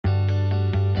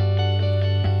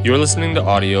You're listening to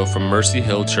audio from Mercy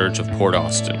Hill Church of Port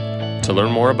Austin. To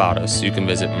learn more about us, you can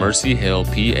visit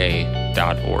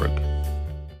mercyhillpa.org.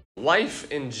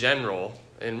 Life in general,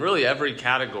 in really every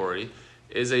category,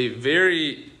 is a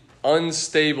very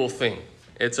unstable thing.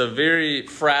 It's a very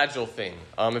fragile thing.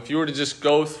 If you were to just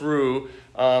go through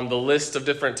the list of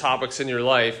different topics in your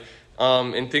life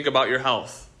and think about your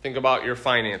health, think about your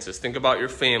finances, think about your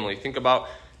family, think about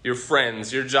your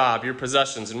friends, your job, your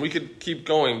possessions, and we could keep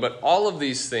going, but all of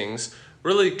these things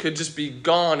really could just be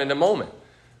gone in a moment,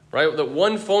 right? That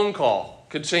one phone call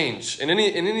could change in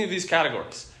any of these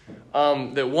categories.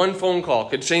 That one phone call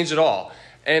could change it all.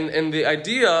 And the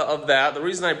idea of that, the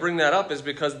reason I bring that up is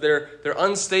because they're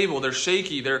unstable, they're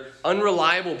shaky, they're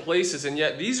unreliable places, and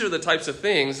yet these are the types of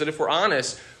things that, if we're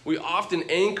honest, we often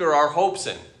anchor our hopes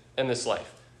in this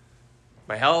life.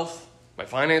 My health, my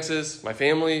finances, my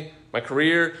family, my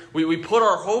career. We put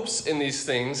our hopes in these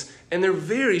things, and they're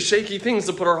very shaky things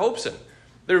to put our hopes in.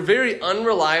 They're very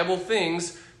unreliable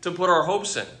things to put our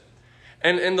hopes in.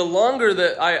 And the longer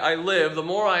that I live, the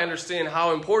more I understand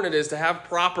how important it is to have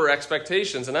proper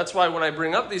expectations. And that's why when I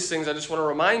bring up these things, I just want to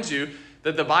remind you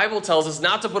that the Bible tells us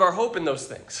not to put our hope in those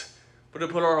things, but to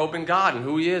put our hope in God and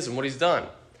who He is and what He's done.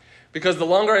 Because the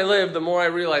longer I live, the more I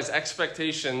realize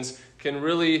expectations can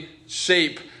really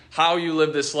shape how you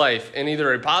live this life in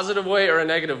either a positive way or a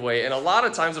negative way. And a lot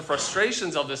of times the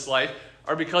frustrations of this life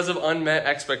are because of unmet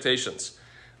expectations.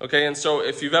 Okay, and so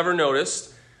if you've ever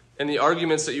noticed in the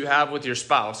arguments that you have with your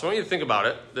spouse, I want you to think about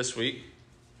it this week.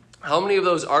 How many of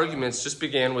those arguments just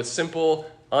began with simple,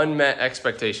 unmet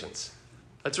expectations?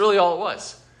 That's really all it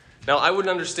was. Now, I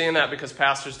wouldn't understand that because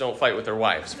pastors don't fight with their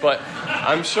wives, but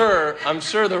I'm sure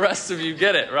the rest of you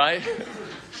get it, right?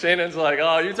 Shannon's like,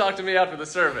 oh, you talk to me after the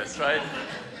service, right?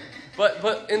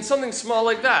 But in something small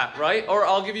like that, right? Or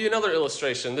I'll give you another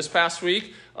illustration. This past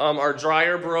week, our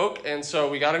dryer broke, and so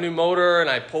we got a new motor, and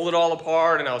I pulled it all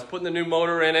apart, and I was putting the new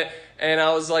motor in it, and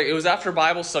I was like, it was after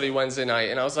Bible study Wednesday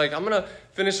night, and I was like, I'm going to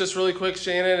finish this really quick,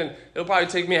 Shannon, and it'll probably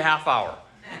take me a half hour.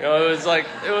 You know, it was like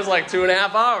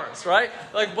 2.5 hours, right?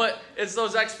 But it's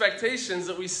those expectations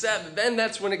that we set. Then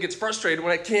that's when it gets frustrated,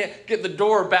 when I can't get the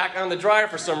door back on the dryer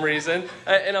for some reason.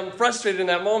 And I'm frustrated in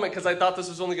that moment because I thought this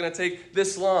was only going to take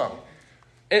this long.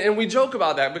 And we joke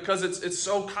about that because it's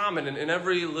so common in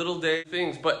every little day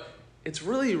things. But it's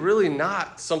really, really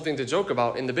not something to joke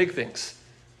about in the big things.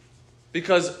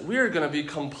 Because we're going to be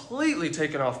completely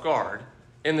taken off guard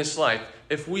in this life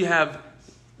if we have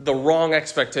the wrong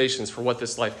expectations for what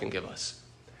this life can give us.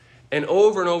 And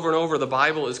over and over, the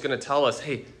Bible is going to tell us,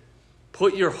 hey,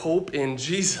 put your hope in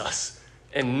Jesus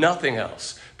and nothing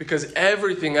else, because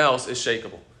everything else is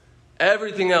shakeable.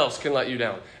 Everything else can let you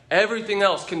down. Everything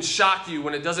else can shock you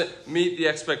when it doesn't meet the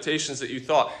expectations that you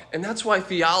thought. And that's why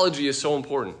theology is so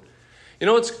important. You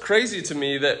know, it's crazy to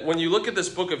me that when you look at this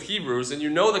book of Hebrews and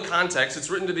you know the context, it's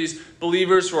written to these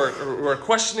believers who are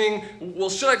questioning,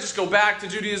 well, should I just go back to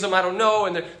Judaism? I don't know.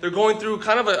 And they're going through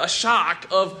kind of a shock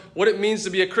of what it means to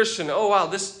be a Christian. Oh, wow,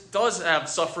 this does have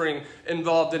suffering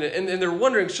involved in it. And they're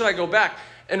wondering, should I go back?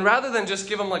 And rather than just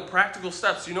give them like practical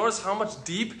steps, you notice how much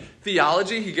deep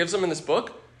theology he gives them in this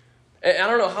book? And I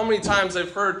don't know how many times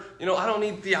I've heard, I don't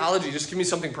need theology, just give me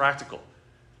something practical.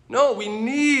 No, we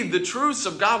need the truths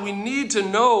of God. We need to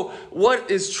know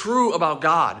what is true about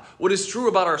God, what is true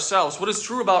about ourselves, what is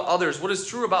true about others, what is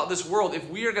true about this world if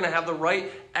we are going to have the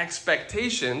right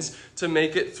expectations to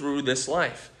make it through this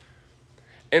life.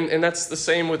 And that's the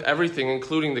same with everything,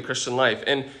 including the Christian life.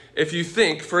 And if you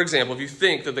think, for example,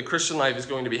 that the Christian life is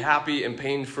going to be happy and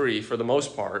pain-free for the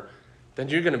most part, then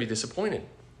you're going to be disappointed.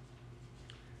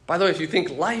 By the way, if you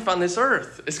think life on this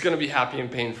earth is going to be happy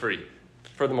and pain-free,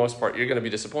 for the most part, you're going to be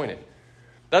disappointed.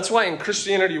 That's why in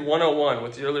Christianity 101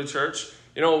 with the early church,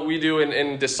 what we do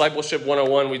in Discipleship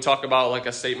 101, we talk about like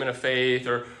a statement of faith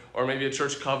or maybe a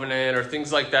church covenant or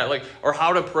things like that, or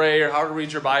how to pray or how to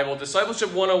read your Bible.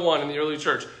 Discipleship 101 in the early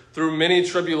church, through many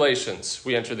tribulations,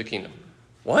 we enter the kingdom.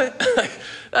 What?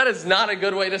 That is not a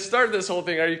good way to start this whole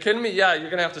thing. Are you kidding me? Yeah, you're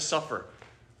going to have to suffer.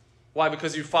 Why?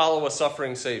 Because you follow a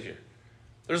suffering Savior.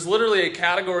 There's literally a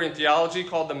category in theology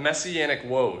called the Messianic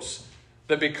woes.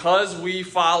 That because we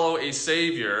follow a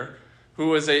Savior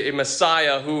who is a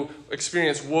Messiah who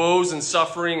experienced woes and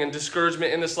suffering and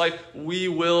discouragement in this life, we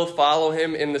will follow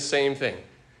him in the same thing.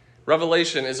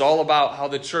 Revelation is all about how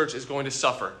the church is going to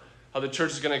suffer, how the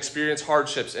church is going to experience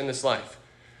hardships in this life.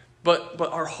 But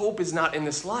our hope is not in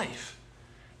this life.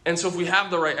 And so if we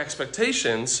have the right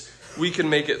expectations, we can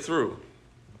make it through.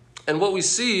 And what we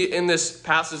see in this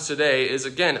passage today is,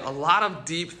 again, a lot of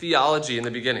deep theology in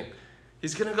the beginning.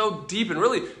 He's going to go deep and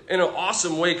really, in an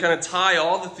awesome way, kind of tie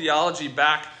all the theology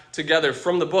back together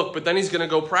from the book, but then he's going to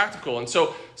go practical. And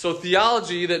so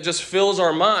theology that just fills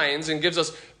our minds and gives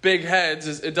us big heads,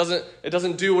 it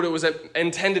doesn't do what it was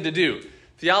intended to do.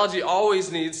 Theology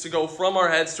always needs to go from our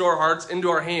heads to our hearts into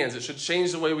our hands. It should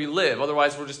change the way we live.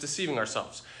 Otherwise, we're just deceiving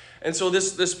ourselves. And so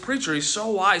this preacher, he's so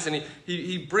wise, and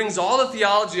he brings all the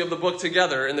theology of the book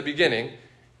together in the beginning,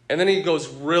 and then he goes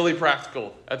really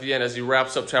practical at the end as he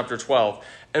wraps up chapter 12.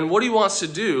 And what he wants to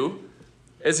do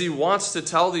is he wants to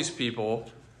tell these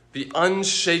people the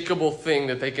unshakable thing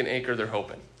that they can anchor their hope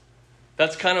in.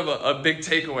 That's kind of a big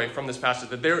takeaway from this passage,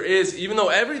 that there is, even though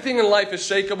everything in life is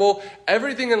shakable,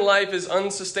 everything in life is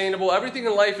unsustainable, everything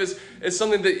in life is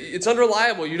something that it's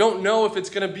unreliable. You don't know if it's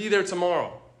going to be there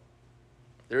tomorrow.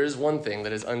 There is one thing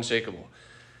that is unshakable.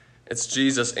 It's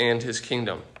Jesus and his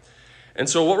kingdom. And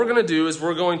so what we're going to do is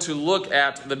we're going to look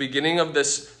at the beginning of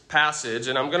this passage,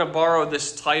 and I'm going to borrow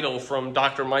this title from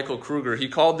Dr. Michael Kruger. He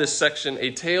called this section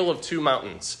A Tale of Two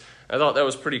Mountains. I thought that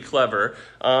was pretty clever.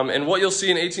 And what you'll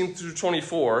see in 18 through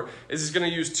 24 is he's going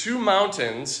to use two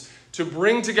mountains to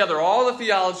bring together all the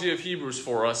theology of Hebrews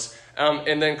for us,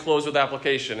 and then close with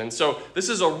application. And so this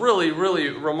is a really, really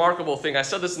remarkable thing. I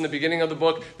said this in the beginning of the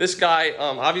book. This guy,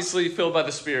 obviously filled by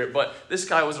the Spirit, but this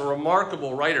guy was a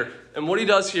remarkable writer. And what he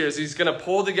does here is he's going to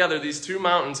pull together these two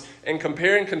mountains and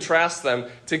compare and contrast them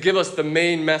to give us the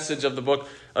main message of the book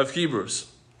of Hebrews.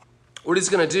 What he's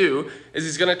going to do is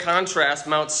he's going to contrast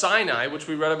Mount Sinai, which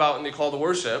we read about in the call to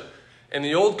worship, in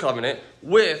the Old Covenant,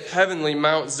 with heavenly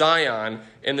Mount Zion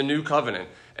in the New Covenant.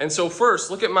 And so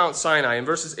first, look at Mount Sinai in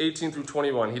verses 18 through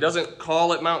 21. He doesn't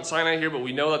call it Mount Sinai here, but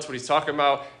we know that's what he's talking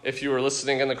about. If you were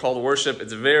listening in the call to worship,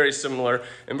 it's very similar.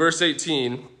 In verse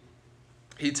 18,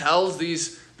 he tells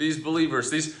these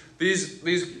believers,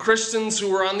 these Christians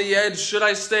who were on the edge, should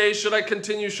I stay? Should I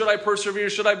continue? Should I persevere?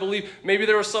 Should I believe? Maybe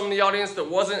there was some in the audience that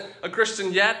wasn't a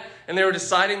Christian yet, and they were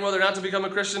deciding whether or not to become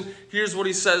a Christian. Here's what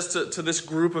he says to this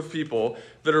group of people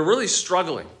that are really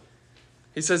struggling.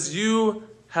 He says, you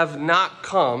have not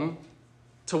come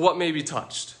to what may be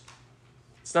touched.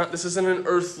 This isn't an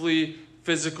earthly,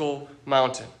 physical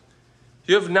mountain.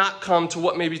 You have not come to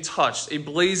what may be touched, a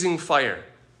blazing fire,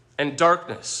 and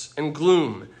darkness, and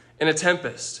gloom, and a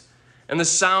tempest, and the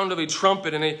sound of a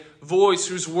trumpet, and a voice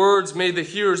whose words made the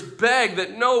hearers beg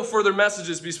that no further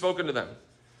messages be spoken to them.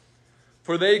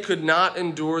 For they could not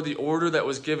endure the order that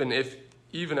was given. If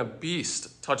even a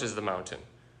beast touches the mountain,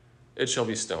 it shall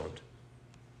be stoned.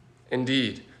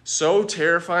 Indeed, so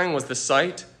terrifying was the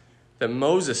sight that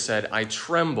Moses said, I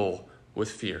tremble with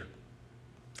fear.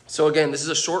 So again, this is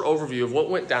a short overview of what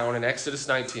went down in Exodus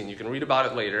 19. You can read about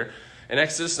it later. In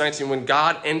Exodus 19, when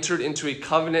God entered into a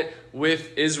covenant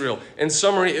with Israel. In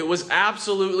summary, it was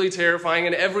absolutely terrifying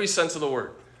in every sense of the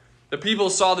word. The people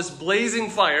saw this blazing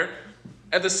fire.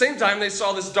 At the same time, they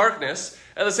saw this darkness.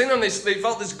 At the same time, they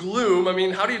felt this gloom. I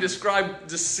mean, how do you describe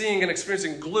just seeing and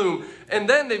experiencing gloom? And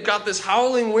then they've got this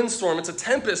howling windstorm. It's a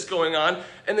tempest going on.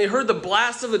 And they heard the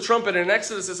blast of the trumpet. And in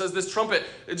Exodus, it says this trumpet,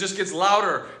 it just gets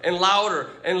louder and louder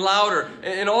and louder.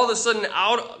 And all of a sudden,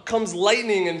 out comes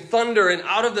lightning and thunder. And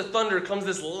out of the thunder comes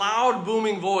this loud,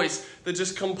 booming voice that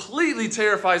just completely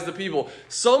terrifies the people.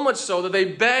 So much so that they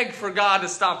beg for God to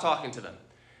stop talking to them.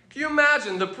 Can you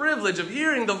imagine the privilege of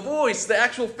hearing the voice, the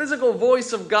actual physical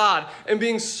voice of God, and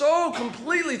being so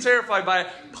completely terrified by it?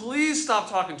 Please stop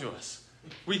talking to us.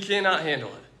 We cannot handle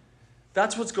it.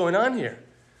 That's what's going on here.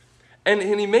 And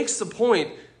he makes the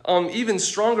point even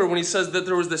stronger when he says that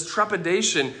there was this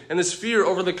trepidation and this fear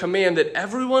over the command that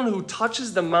everyone who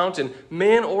touches the mountain,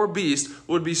 man or beast,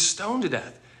 would be stoned to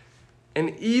death.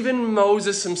 And even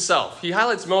Moses himself. He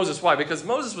highlights Moses. Why? Because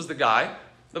Moses was the guy,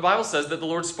 the Bible says, that the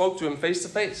Lord spoke to him face to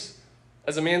face,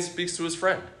 as a man speaks to his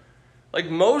friend. Like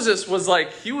Moses was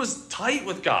he was tight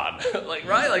with God,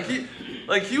 right?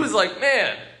 He was like,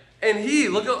 man. And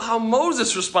look at how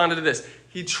Moses responded to this.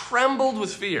 He trembled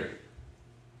with fear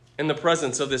in the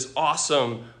presence of this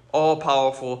awesome,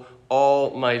 all-powerful,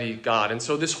 almighty God. And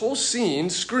so this whole scene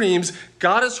screams,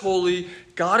 God is holy,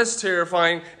 God is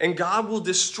terrifying, and God will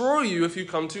destroy you if you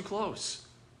come too close.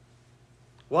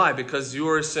 Why? Because you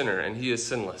are a sinner and he is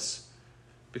sinless.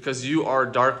 Because you are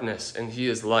darkness and he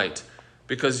is light.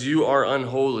 Because you are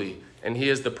unholy and he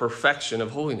is the perfection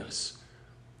of holiness.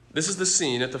 This is the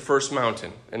scene at the first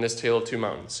mountain in this tale of two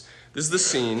mountains. This is the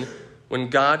scene when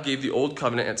God gave the old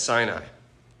covenant at Sinai.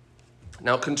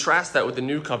 Now contrast that with the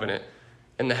new covenant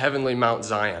in the heavenly Mount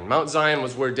Zion. Mount Zion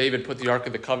was where David put the Ark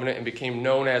of the Covenant and became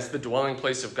known as the dwelling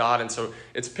place of God. And so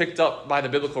it's picked up by the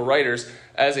biblical writers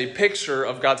as a picture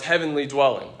of God's heavenly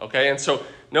dwelling. Okay, and so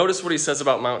notice what he says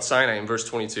about Mount Sinai in verse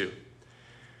 22.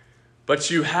 But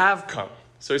you have come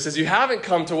So he says, you haven't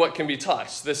come to what can be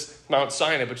touched, this Mount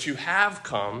Sinai, but you have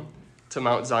come to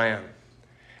Mount Zion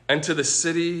and to the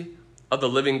city of the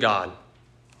living God,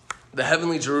 the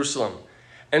heavenly Jerusalem,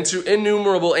 and to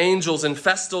innumerable angels in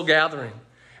festal gathering,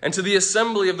 and to the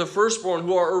assembly of the firstborn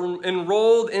who are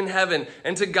enrolled in heaven,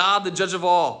 and to God, the judge of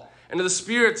all, and to the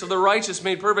spirits of the righteous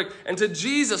made perfect, and to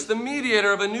Jesus, the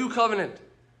mediator of a new covenant,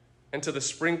 and to the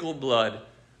sprinkled blood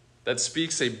that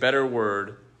speaks a better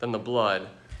word than the blood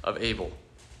of Abel.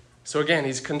 So again,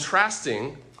 he's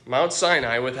contrasting Mount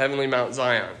Sinai with heavenly Mount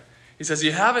Zion. He says,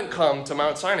 you haven't come to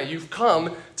Mount Sinai, you've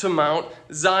come to Mount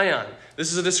Zion.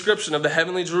 This is a description of the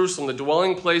heavenly Jerusalem, the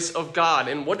dwelling place of God.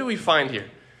 And what do we find here?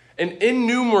 An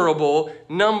innumerable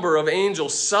number of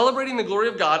angels celebrating the glory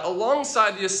of God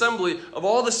alongside the assembly of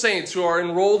all the saints who are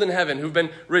enrolled in heaven, who've been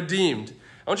redeemed.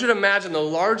 I want you to imagine the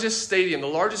largest stadium, the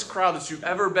largest crowd that you've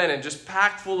ever been in, just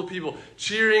packed full of people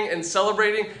cheering and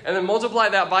celebrating, and then multiply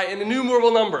that by an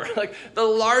innumerable number. Like the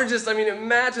largest,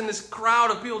 imagine this crowd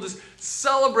of people just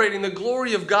celebrating the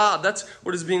glory of God. That's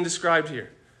what is being described here.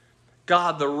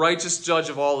 God, the righteous judge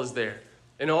of all, is there.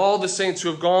 And all the saints who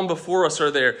have gone before us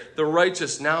are there. The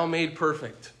righteous, now made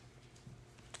perfect.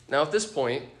 Now at this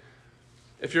point,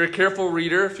 if you're a careful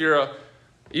reader,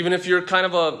 even if you're kind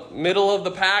of a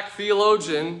middle-of-the-pack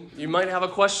theologian, you might have a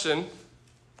question.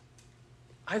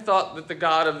 I thought that the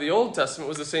God of the Old Testament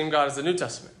was the same God as the New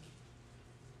Testament.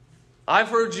 I've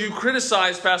heard you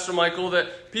criticize, Pastor Michael,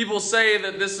 that people say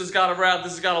that this is God of wrath,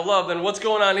 this is God of love. Then what's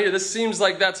going on here? This seems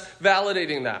like that's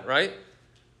validating that, right?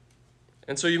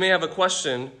 And so you may have a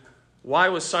question, why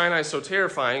was Sinai so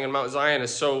terrifying and Mount Zion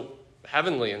is so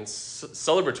heavenly and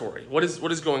celebratory? What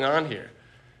is going on here?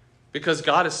 Because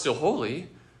God is still holy,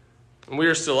 and we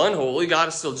are still unholy. God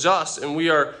is still just, and we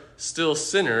are still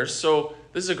sinners. So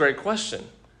this is a great question.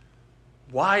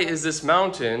 Why is this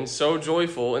mountain so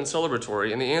joyful and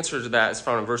celebratory? And the answer to that is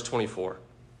found in verse 24.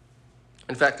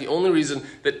 In fact, the only reason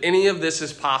that any of this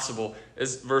is possible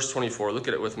is verse 24. Look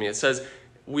at it with me. It says,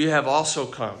 we have also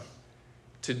come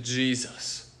to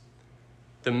Jesus,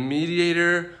 the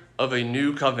mediator of a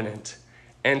new covenant,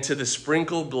 and to the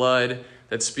sprinkled blood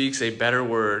that speaks a better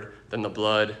word than the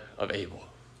blood of Abel.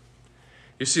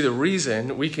 You see, the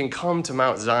reason we can come to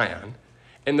Mount Zion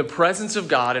in the presence of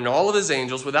God and all of his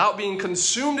angels without being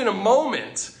consumed in a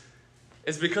moment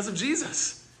is because of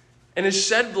Jesus and his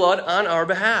shed blood on our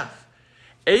behalf.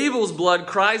 Abel's blood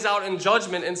cries out in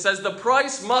judgment and says the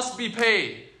price must be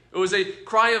paid. It was a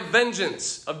cry of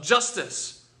vengeance, of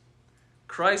justice.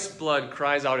 Christ's blood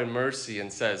cries out in mercy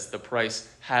and says the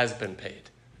price has been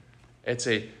paid. It's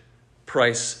a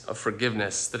price of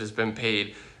forgiveness that has been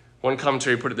paid. One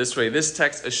commentary put it this way, this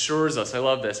text assures us, I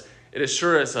love this, it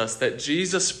assures us that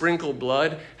Jesus' sprinkled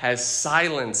blood has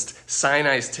silenced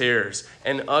Sinai's terrors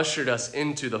and ushered us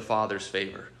into the Father's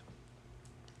favor.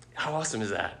 How awesome is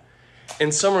that?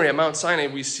 In summary, at Mount Sinai,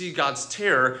 we see God's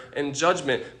terror and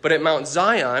judgment, but at Mount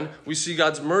Zion, we see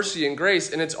God's mercy and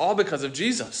grace, and it's all because of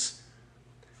Jesus.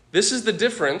 This is the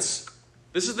difference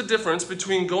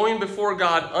between going before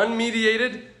God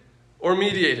unmediated or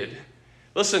mediated.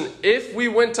 Listen, if we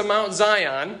went to Mount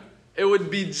Zion, it would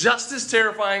be just as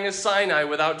terrifying as Sinai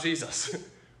without Jesus.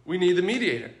 We need the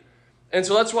mediator. And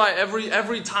so that's why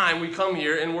every time we come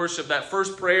here and worship, that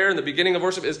first prayer in the beginning of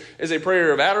worship is a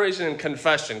prayer of adoration and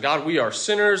confession. God, we are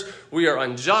sinners, we are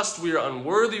unjust, we are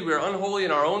unworthy, we are unholy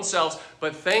in our own selves,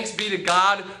 but thanks be to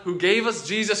God who gave us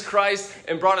Jesus Christ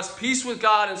and brought us peace with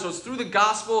God. And so it's through the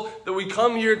gospel that we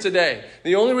come here today.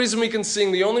 The only reason we can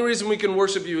sing, the only reason we can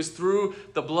worship you is through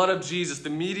the blood of Jesus, the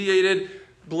mediated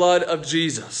blood of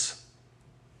Jesus.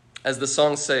 As the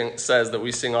song says that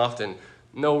we sing often,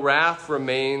 no wrath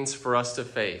remains for us to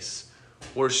face.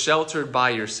 We're sheltered by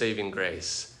your saving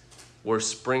grace. We're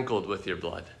sprinkled with your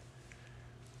blood.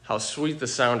 How sweet the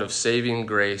sound of saving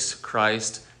grace.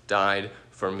 Christ died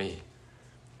for me.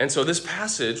 And so this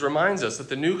passage reminds us that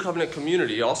the New Covenant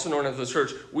community, also known as the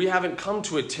church, we haven't come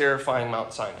to a terrifying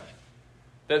Mount Sinai.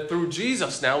 That through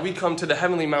Jesus now we come to the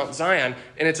heavenly Mount Zion,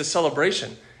 and it's a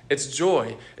celebration. It's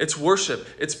joy, it's worship,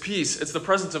 it's peace, it's the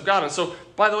presence of God. And so,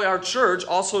 by the way, our church,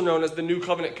 also known as the New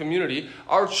Covenant community,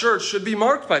 our church should be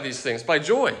marked by these things, by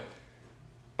joy,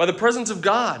 by the presence of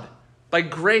God, by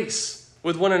grace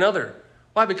with one another.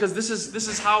 Why? Because this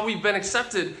is how we've been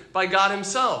accepted by God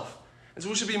himself. And so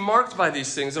we should be marked by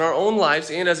these things in our own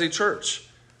lives and as a church.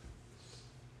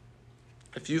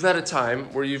 If you've had a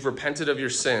time where you've repented of your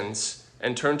sins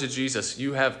and turned to Jesus,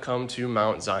 you have come to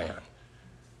Mount Zion.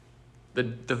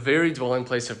 The very dwelling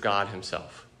place of God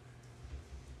himself.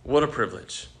 What a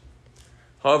privilege.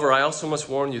 However, I also must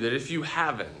warn you that if you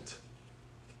haven't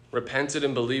repented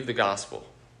and believed the gospel,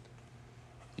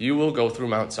 you will go through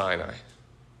Mount Sinai.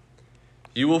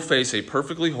 You will face a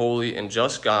perfectly holy and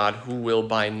just God who will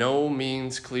by no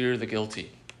means clear the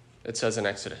guilty, it says in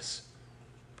Exodus.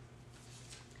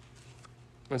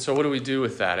 And so what do we do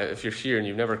with that? If you're here and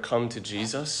you've never come to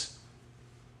Jesus,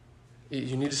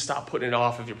 you need to stop putting it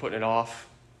off if you're putting it off.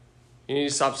 You need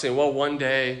to stop saying, well, one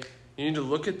day. You need to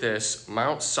look at this,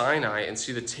 Mount Sinai, and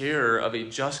see the terror of a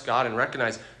just God and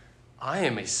recognize, I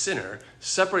am a sinner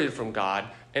separated from God,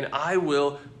 and I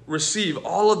will receive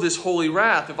all of this holy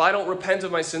wrath if I don't repent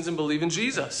of my sins and believe in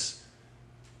Jesus.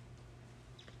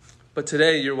 But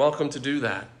today, you're welcome to do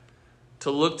that, to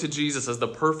look to Jesus as the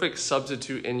perfect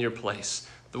substitute in your place,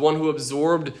 the one who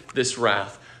absorbed this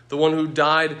wrath, the one who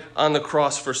died on the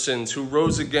cross for sins, who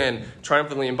rose again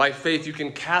triumphantly. And by faith, you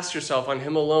can cast yourself on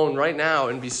him alone right now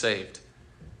and be saved.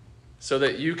 So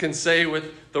that you can say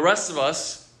with the rest of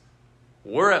us,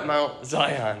 we're at Mount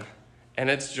Zion. And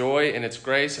it's joy and it's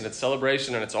grace and it's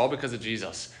celebration and it's all because of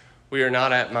Jesus. We are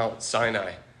not at Mount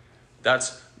Sinai.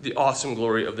 That's the awesome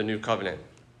glory of the new covenant.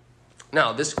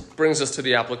 Now, this brings us to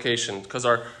the application because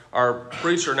our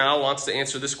preacher now wants to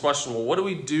answer this question. Well, what do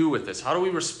we do with this? How do we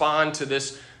respond to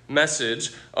this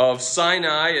message of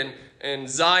Sinai and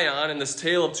Zion and this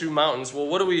tale of two mountains? Well,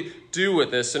 what do we do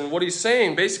with this? And what he's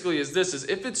saying basically is this, is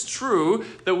if it's true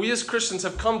that we as Christians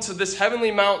have come to this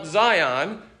heavenly Mount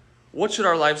Zion, what should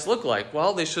our lives look like?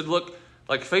 Well, they should look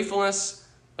like faithfulness,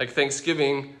 like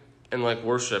thanksgiving, and like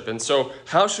worship. And so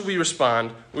how should we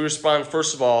respond? We respond,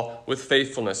 first of all, with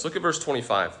faithfulness. Look at verse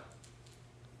 25.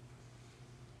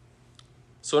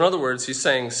 So in other words, he's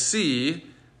saying, see,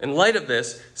 in light of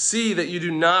this, see that you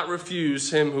do not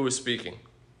refuse him who is speaking.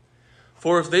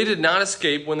 For if they did not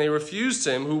escape when they refused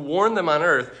him who warned them on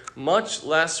earth, much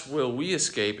less will we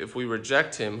escape if we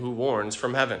reject him who warns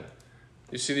from heaven.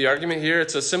 You see the argument here?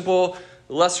 It's a simple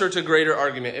lesser to greater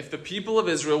argument. If the people of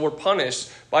Israel were punished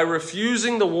by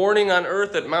refusing the warning on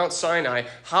earth at Mount Sinai,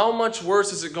 how much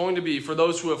worse is it going to be for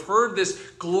those who have heard this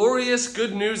glorious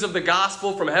good news of the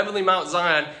gospel from heavenly Mount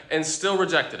Zion and still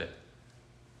rejected it?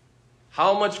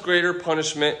 How much greater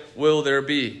punishment will there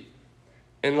be?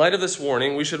 In light of this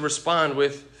warning, we should respond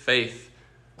with faith.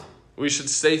 We should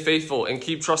stay faithful and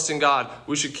keep trusting God.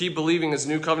 We should keep believing his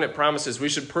new covenant promises. We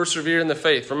should persevere in the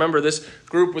faith. Remember, this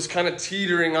group was kind of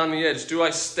teetering on the edge. Do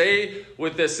I stay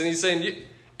with this? And he's saying,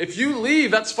 if you leave,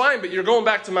 that's fine, but you're going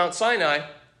back to Mount Sinai.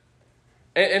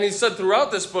 And he said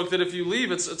throughout this book that if you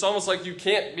leave, it's almost like you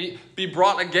can't be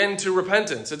brought again to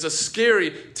repentance. It's a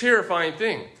scary, terrifying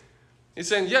thing. He's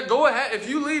saying, yeah, go ahead. If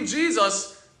you leave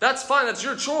Jesus, that's fine. That's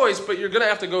your choice, but you're going to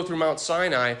have to go through Mount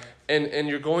Sinai, and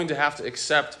you're going to have to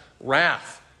accept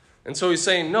wrath. And so he's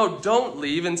saying, no, don't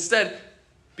leave. Instead,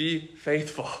 be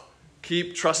faithful.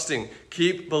 Keep trusting.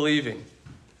 Keep believing.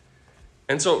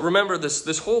 And so remember,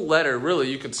 this whole letter, really,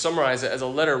 you could summarize it as a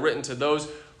letter written to those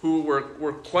who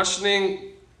were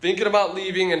questioning, thinking about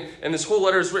leaving, and this whole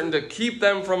letter is written to keep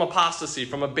them from apostasy,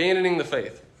 from abandoning the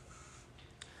faith.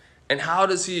 And how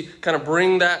does he kind of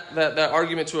bring that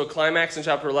argument to a climax in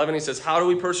chapter 11? He says, how do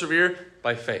we persevere?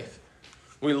 By faith.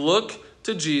 We look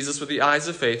to Jesus with the eyes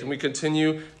of faith, and we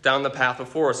continue down the path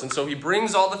before us. And so he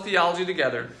brings all the theology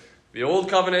together, the old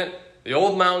covenant, the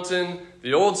old mountain,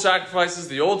 the old sacrifices,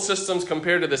 the old systems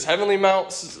compared to this heavenly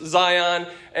Mount Zion,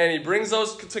 and he brings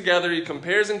those together, he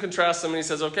compares and contrasts them, and he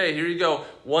says, okay, here you go.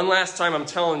 One last time I'm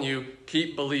telling you,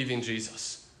 keep believing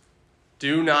Jesus.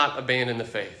 Do not abandon the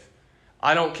faith.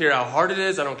 I don't care how hard it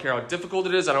is. I don't care how difficult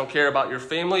it is. I don't care about your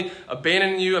family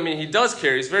abandoning you. I mean, he does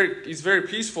care. He's very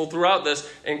peaceful throughout this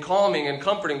and calming and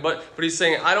comforting. But he's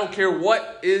saying, I don't care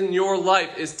what in your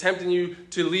life is tempting you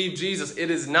to leave Jesus.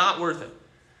 It is not worth it.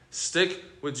 Stick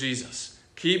with Jesus.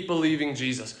 Keep believing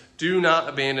Jesus. Do not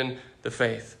abandon the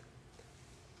faith.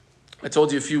 I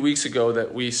told you a few weeks ago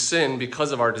that we sin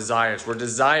because of our desires. We're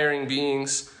desiring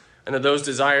beings, and that those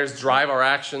desires drive our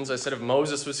actions. I said if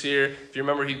Moses was here, if you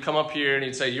remember, he'd come up here and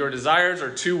he'd say, your desires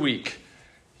are too weak.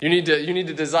 You need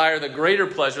to desire the greater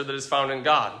pleasure that is found in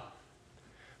God.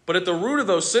 But at the root of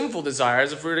those sinful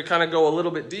desires, if we were to kind of go a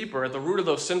little bit deeper, at the root of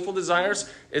those sinful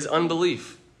desires is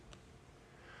unbelief.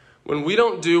 When we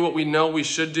don't do what we know we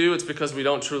should do, it's because we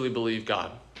don't truly believe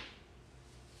God.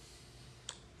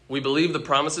 We believe the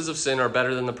promises of sin are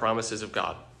better than the promises of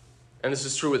God. And this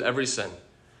is true with every sin.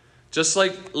 Just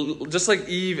like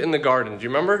Eve in the garden. Do you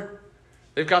remember?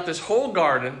 They've got this whole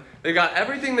garden. They've got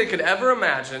everything they could ever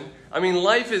imagine. I mean,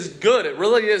 life is good. It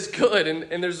really is good.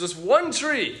 And there's this one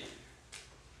tree.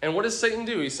 And what does Satan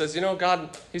do? He says,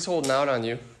 God, he's holding out on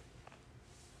you.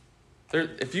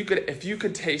 If you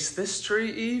could taste this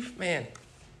tree, Eve, man,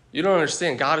 you don't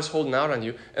understand. God is holding out on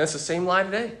you. And it's the same lie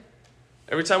today.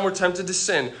 Every time we're tempted to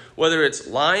sin, whether it's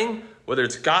lying, whether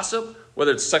it's gossip,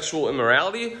 whether it's sexual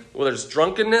immorality, whether it's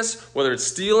drunkenness, whether it's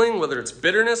stealing, whether it's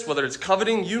bitterness, whether it's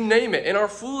coveting, you name it. In our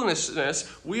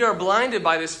foolishness, we are blinded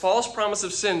by this false promise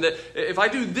of sin that if I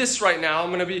do this right now, I'm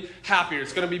going to be happier,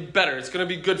 it's going to be better, it's going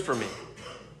to be good for me.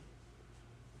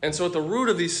 And so at the root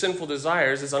of these sinful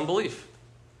desires is unbelief.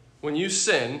 When you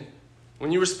sin,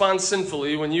 when you respond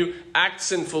sinfully, when you act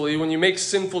sinfully, when you make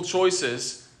sinful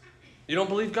choices, you don't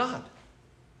believe God.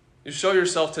 You show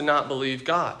yourself to not believe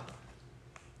God.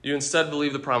 You instead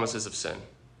believe the promises of sin.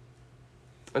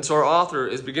 And so our author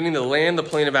is beginning to land the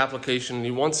plane of application, and he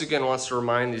once again wants to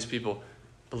remind these people,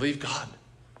 believe God.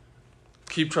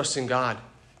 Keep trusting God.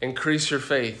 Increase your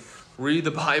faith. Read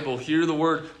the Bible. Hear the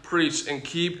word preached, and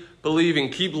keep believing.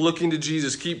 Keep looking to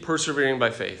Jesus. Keep persevering by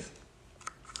faith.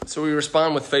 So we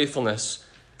respond with faithfulness.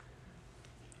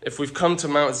 If we've come to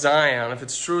Mount Zion, if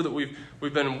it's true that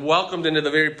we've been welcomed into the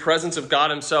very presence of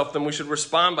God himself, then we should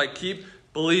respond by keep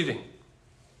believing.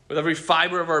 With every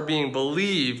fiber of our being,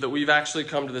 believe that we've actually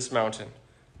come to this mountain.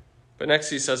 But next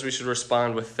he says we should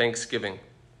respond with thanksgiving.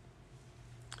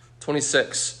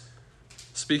 26,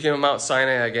 speaking of Mount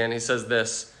Sinai again, he says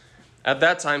this, at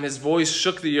that time his voice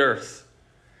shook the earth,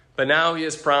 but now he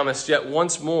has promised, yet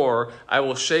once more I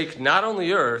will shake not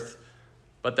only earth,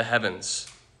 but the heavens.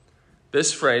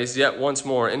 This phrase, yet once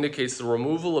more, indicates the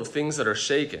removal of things that are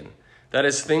shaken, that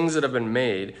is, things that have been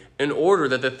made, in order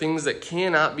that the things that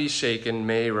cannot be shaken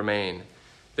may remain.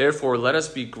 Therefore, let us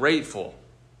be grateful.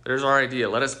 There's our idea.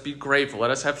 Let us be grateful.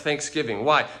 Let us have thanksgiving.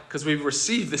 Why? Because we've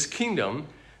received this kingdom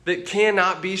that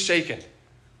cannot be shaken.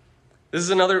 This is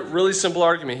another really simple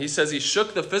argument. He says he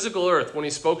shook the physical earth when he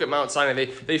spoke at Mount Sinai.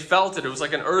 They felt it. It was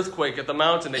like an earthquake at the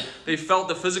mountain. They felt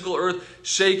the physical earth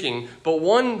shaking. But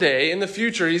one day in the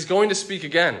future, he's going to speak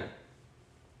again.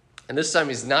 And this time,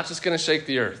 he's not just going to shake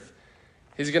the earth.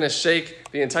 He's going to shake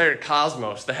the entire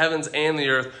cosmos. The heavens and the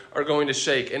earth are going to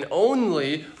shake. And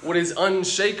only what is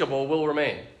unshakable will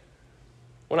remain.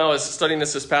 When I was studying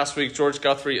this past week, George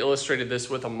Guthrie illustrated this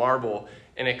with a marble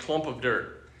and a clump of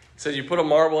dirt. He said you put a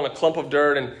marble in a clump of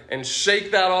dirt and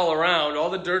shake that all around, all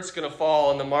the dirt's going to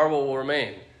fall and the marble will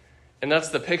remain. And that's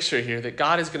the picture here, that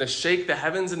God is going to shake the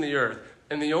heavens and the earth.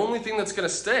 And the only thing that's going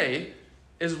to stay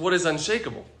is what is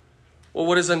unshakable. Well,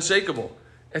 what is unshakable?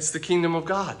 It's the kingdom of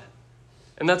God.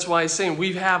 And that's why he's saying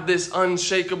we have this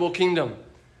unshakable kingdom.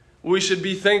 We should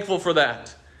be thankful for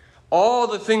that. All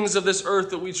the things of this earth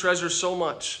that we treasure so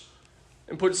much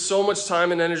and put so much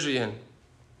time and energy in.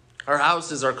 Our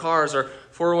houses, our cars, our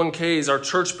 401ks, our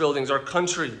church buildings, our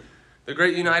country, the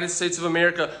great United States of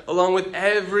America, along with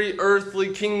every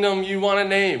earthly kingdom you want to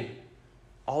name.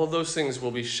 All of those things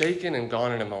will be shaken and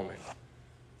gone in a moment.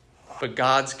 But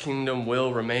God's kingdom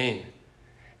will remain.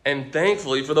 And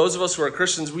thankfully, for those of us who are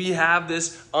Christians, we have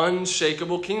this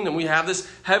unshakable kingdom. We have this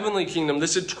heavenly kingdom,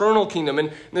 this eternal kingdom.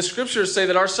 And the scriptures say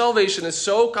that our salvation is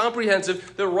so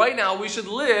comprehensive that right now we should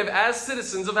live as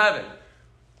citizens of heaven.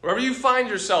 Wherever you find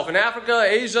yourself, in Africa,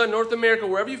 Asia, North America,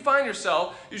 wherever you find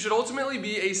yourself, you should ultimately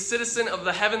be a citizen of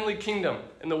the heavenly kingdom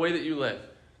in the way that you live.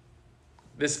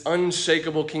 This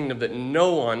unshakable kingdom that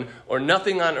no one or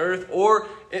nothing on earth or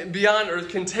beyond earth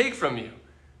can take from you.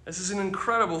 This is an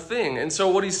incredible thing. And so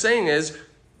what he's saying is,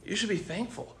 you should be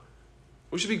thankful.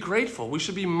 We should be grateful. We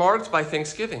should be marked by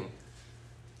thanksgiving.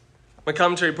 My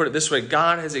commentary put it this way,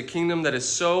 God has a kingdom that is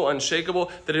so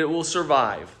unshakable that it will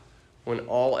survive when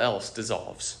all else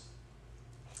dissolves.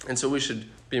 And so we should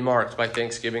be marked by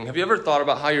thanksgiving. Have you ever thought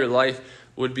about how your life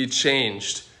would be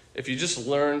changed if you just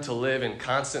learned to live in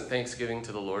constant thanksgiving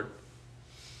to the Lord?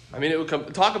 I mean, it would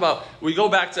we go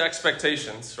back to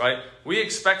expectations, right? We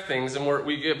expect things and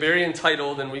we get very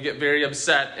entitled and we get very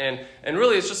upset. And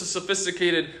really it's just a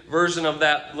sophisticated version of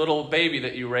that little baby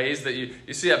that you raised, that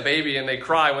you see that baby and they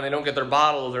cry when they don't get their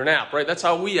bottle or their nap, right? That's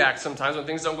how we act sometimes when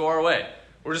things don't go our way.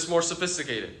 We're just more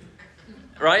sophisticated.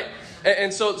 Right?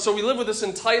 And so we live with this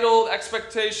entitled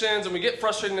expectations and we get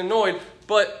frustrated and annoyed.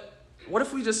 But what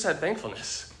if we just had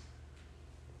thankfulness?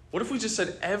 What if we just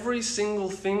said every single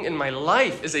thing in my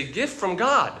life is a gift from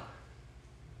God?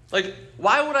 Like,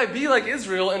 why would I be like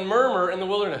Israel and murmur in the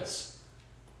wilderness?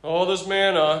 Oh, this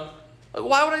manna.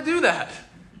 Why would I do that?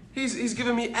 He's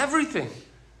given me everything.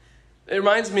 It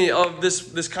reminds me of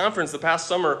this conference the past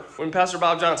summer when Pastor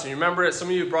Bob Johnson, you remember it? Some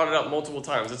of you brought it up multiple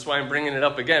times. That's why I'm bringing it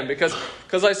up again. Because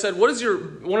I said, what is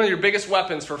one of your biggest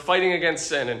weapons for fighting against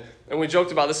sin? And we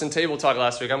joked about this in table talk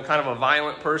last week. I'm kind of a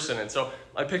violent person. And so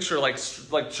I picture like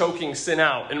choking sin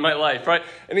out in my life, right?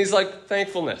 And he's like,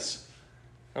 thankfulness.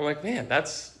 I'm like, man,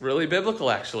 that's really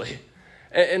biblical actually.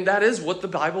 And that is what the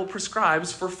Bible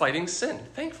prescribes for fighting sin,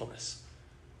 thankfulness.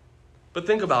 But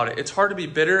think about it. It's hard to be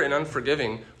bitter and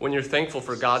unforgiving when you're thankful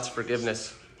for God's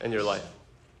forgiveness in your life.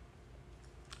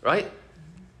 right?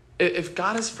 If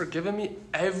God has forgiven me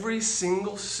every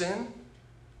single sin,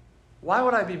 why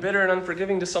would I be bitter and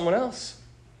unforgiving to someone else?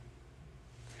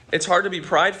 It's hard to be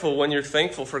prideful when you're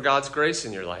thankful for God's grace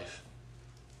in your life.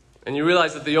 And you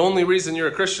realize that the only reason you're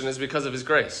a Christian is because of his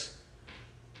grace.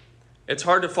 It's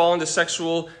hard to fall into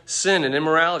sexual sin and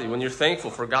immorality when you're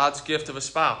thankful for God's gift of a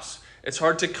spouse. It's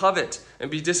hard to covet and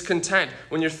be discontent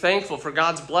when you're thankful for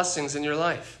God's blessings in your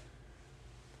life.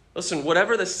 Listen,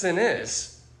 whatever the sin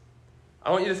is,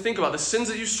 I want you to think about the sins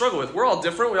that you struggle with. We're all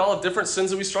different. We all have different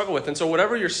sins that we struggle with. And so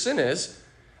whatever your sin is,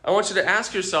 I want you to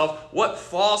ask yourself, what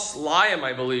false lie am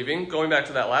I believing? Going back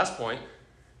to that last point.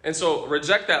 And so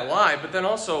reject that lie, but then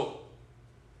also,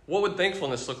 what would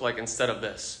thankfulness look like instead of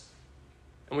this?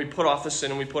 And we put off the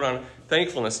sin and we put on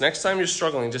thankfulness. Next time you're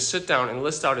struggling, just sit down and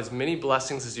list out as many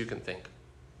blessings as you can think.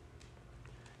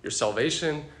 Your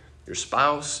salvation, your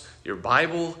spouse, your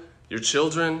Bible, your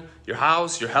children, your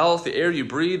house, your health, the air you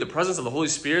breathe, the presence of the Holy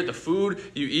Spirit, the food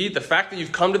you eat, the fact that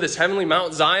you've come to this heavenly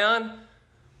Mount Zion.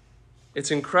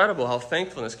 It's incredible how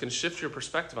thankfulness can shift your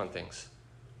perspective on things.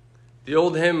 The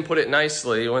old hymn put it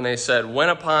nicely when they said, when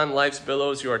upon life's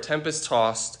billows you are tempest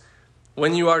tossed,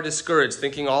 when you are discouraged,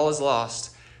 thinking all is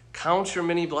lost, count your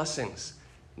many blessings,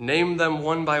 name them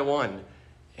one by one,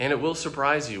 and it will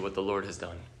surprise you what the Lord has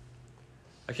done.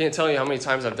 I can't tell you how many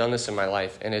times I've done this in my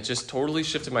life, and it just totally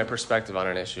shifted my perspective on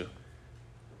an issue.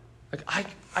 Like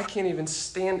I can't even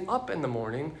stand up in the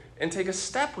morning and take a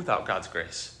step without God's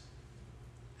grace.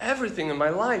 Everything in my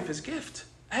life is gift.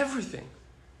 Everything.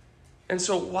 And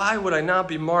so why would I not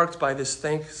be marked by this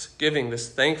thanksgiving, this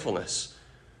thankfulness?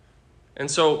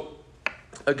 And so,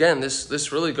 again,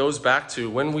 this really goes back to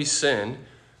when we sin,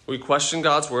 we question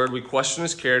God's word, we question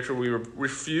his character, we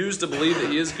refuse to believe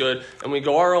that he is good, and we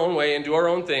go our own way and do our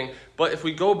own thing. But if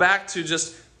we go back to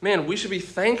just, man, we should be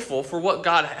thankful for what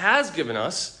God has given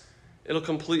us, it'll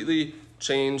completely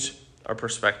change our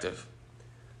perspective.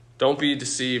 Don't be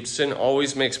deceived. Sin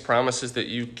always makes promises that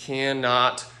you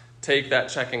cannot take that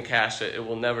check and cash it. It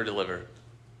will never deliver.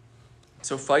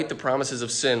 So fight the promises of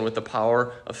sin with the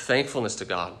power of thankfulness to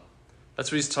God.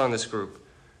 That's what he's telling this group.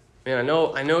 Man,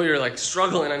 I know you're like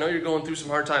struggling. I know you're going through some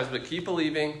hard times, but keep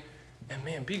believing. And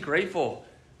man, be grateful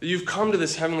that you've come to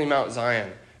this heavenly Mount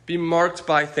Zion. Be marked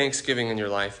by thanksgiving in your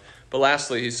life. But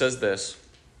lastly, he says this.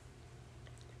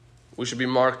 We should be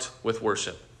marked with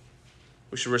worship.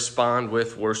 We should respond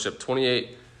with worship.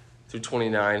 28 through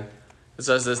 29. It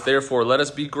says this, therefore, let us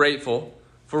be grateful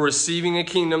for receiving a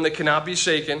kingdom that cannot be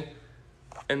shaken,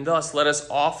 and thus let us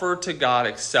offer to God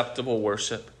acceptable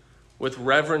worship with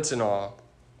reverence and awe,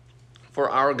 for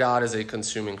our God is a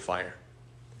consuming fire.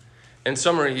 In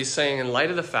summary, he's saying, in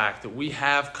light of the fact that we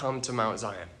have come to Mount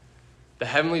Zion, the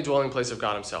heavenly dwelling place of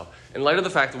God himself, in light of the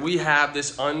fact that we have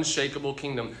this unshakable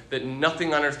kingdom that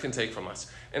nothing on earth can take from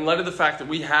us, in light of the fact that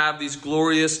we have these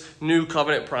glorious new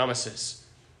covenant promises,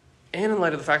 and in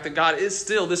light of the fact that God is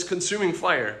still this consuming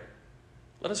fire,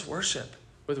 let us worship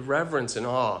with reverence and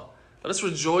awe. Let us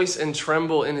rejoice and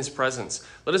tremble in his presence.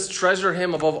 Let us treasure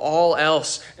him above all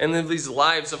else and live these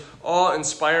lives of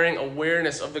awe-inspiring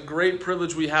awareness of the great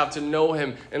privilege we have to know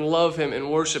him and love him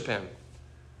and worship him.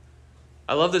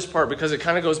 I love this part because it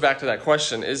kind of goes back to that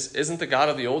question, isn't the God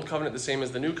of the old covenant the same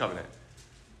as the new covenant?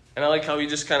 And I like how he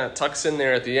just kind of tucks in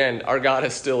there at the end, our God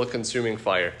is still a consuming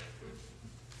fire.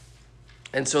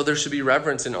 And so there should be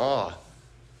reverence and awe.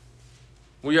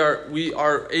 We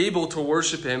are able to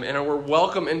worship him and we're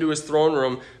welcome into his throne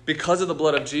room because of the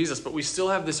blood of Jesus, but we still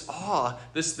have this awe,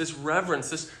 this reverence,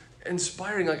 this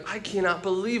inspiring, like, I cannot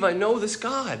believe I know this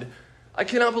God. I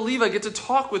cannot believe I get to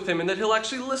talk with him and that he'll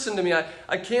actually listen to me.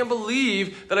 I can't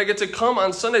believe that I get to come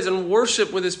on Sundays and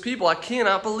worship with his people. I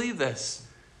cannot believe this.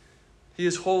 He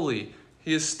is holy.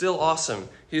 He is still awesome.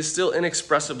 He is still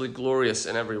inexpressibly glorious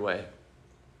in every way.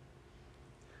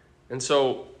 And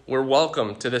so we're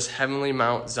welcome to this heavenly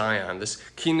Mount Zion, this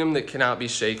kingdom that cannot be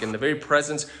shaken, the very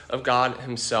presence of God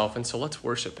himself. And so let's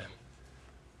worship him.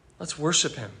 Let's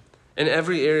worship him in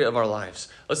every area of our lives.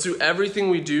 Let's do everything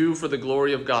we do for the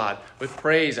glory of God with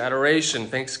praise, adoration,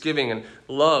 thanksgiving, and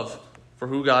love for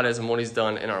who God is and what he's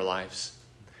done in our lives.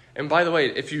 And by the way,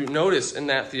 if you notice in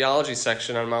that theology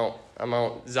section on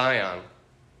Mount Zion,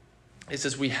 it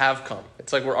says we have come.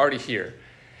 It's like we're already here.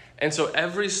 And so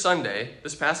every Sunday,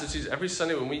 this passage says every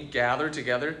Sunday when we gather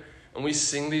together and we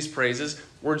sing these praises,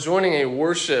 we're joining a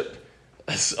worship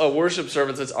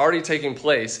service that's already taking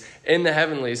place in the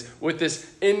heavenlies with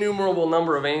this innumerable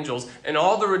number of angels and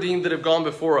all the redeemed that have gone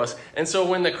before us. And so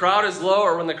when the crowd is low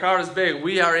or when the crowd is big,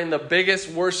 we are in the biggest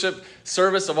worship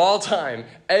service of all time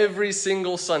every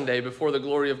single Sunday before the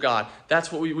glory of God.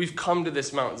 That's what we've come to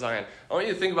this Mount Zion. I want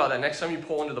you to think about that next time you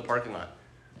pull into the parking lot.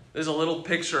 This is a little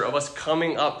picture of us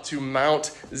coming up to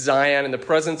Mount Zion in the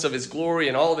presence of his glory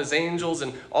and all of his angels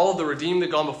and all of the redeemed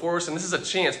that gone before us. And this is a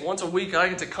chance. Once a week, I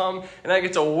get to come and I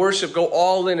get to worship, go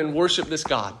all in and worship this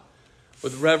God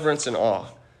with reverence and awe.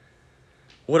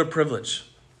 What a privilege.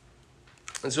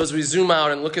 And so as we zoom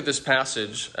out and look at this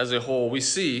passage as a whole, we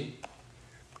see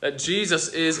that Jesus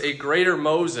is a greater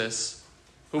Moses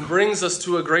who brings us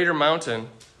to a greater mountain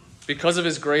because of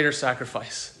his greater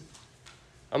sacrifice.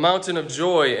 A mountain of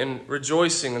joy and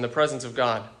rejoicing in the presence of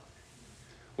God.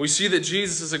 We see that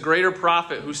Jesus is a greater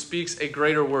prophet who speaks a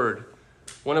greater word,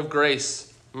 one of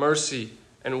grace, mercy,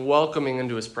 and welcoming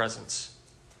into his presence.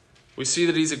 We see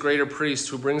that he's a greater priest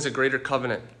who brings a greater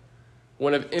covenant,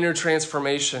 one of inner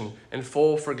transformation and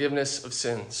full forgiveness of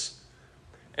sins.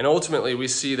 And ultimately, we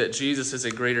see that Jesus is a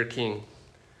greater king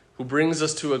who brings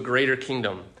us to a greater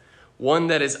kingdom, one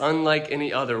that is unlike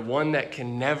any other, one that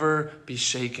can never be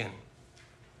shaken.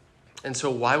 And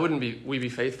so why wouldn't we be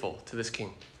faithful to this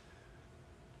king?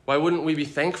 Why wouldn't we be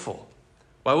thankful?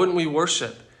 Why wouldn't we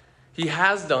worship? He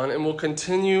has done and will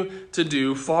continue to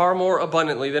do far more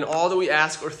abundantly than all that we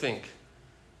ask or think.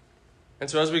 And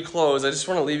so as we close, I just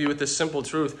want to leave you with this simple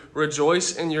truth.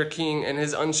 Rejoice in your king and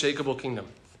his unshakable kingdom.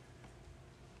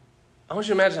 I want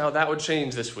you to imagine how that would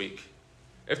change this week.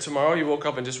 If tomorrow you woke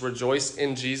up and just rejoiced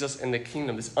in Jesus and the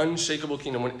kingdom, this unshakable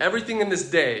kingdom, when everything in this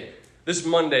day, this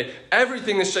Monday,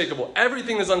 everything is shakeable,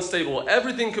 everything is unstable,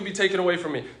 everything could be taken away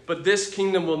from me, but this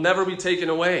kingdom will never be taken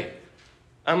away.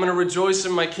 I'm going to rejoice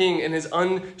in my king in his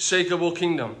unshakable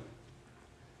kingdom.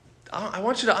 I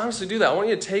want you to honestly do that. I want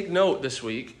you to take note this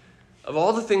week of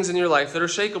all the things in your life that are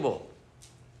shakeable.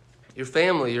 Your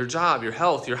family, your job, your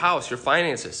health, your house, your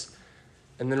finances.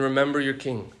 And then remember your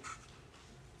king.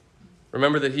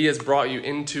 Remember that he has brought you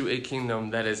into a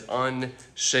kingdom that is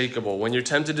unshakable. When you're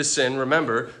tempted to sin,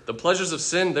 remember the pleasures of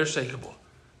sin, they're shakeable.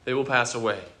 They will pass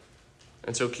away.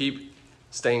 And so keep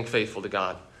staying faithful to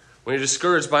God. When you're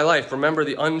discouraged by life, remember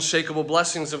the unshakable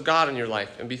blessings of God in your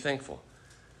life and be thankful.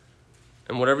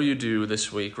 And whatever you do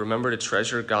this week, remember to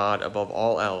treasure God above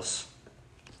all else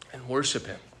and worship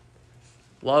him.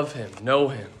 Love him, know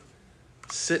him,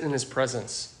 sit in his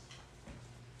presence,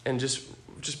 and just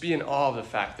be in awe of the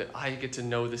fact that I get to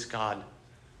know this God,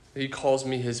 that he calls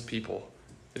me his people,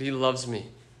 that he loves me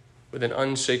with an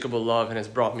unshakable love and has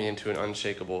brought me into an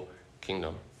unshakable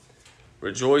kingdom.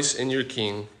 Rejoice in your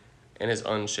king and his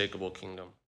unshakable kingdom.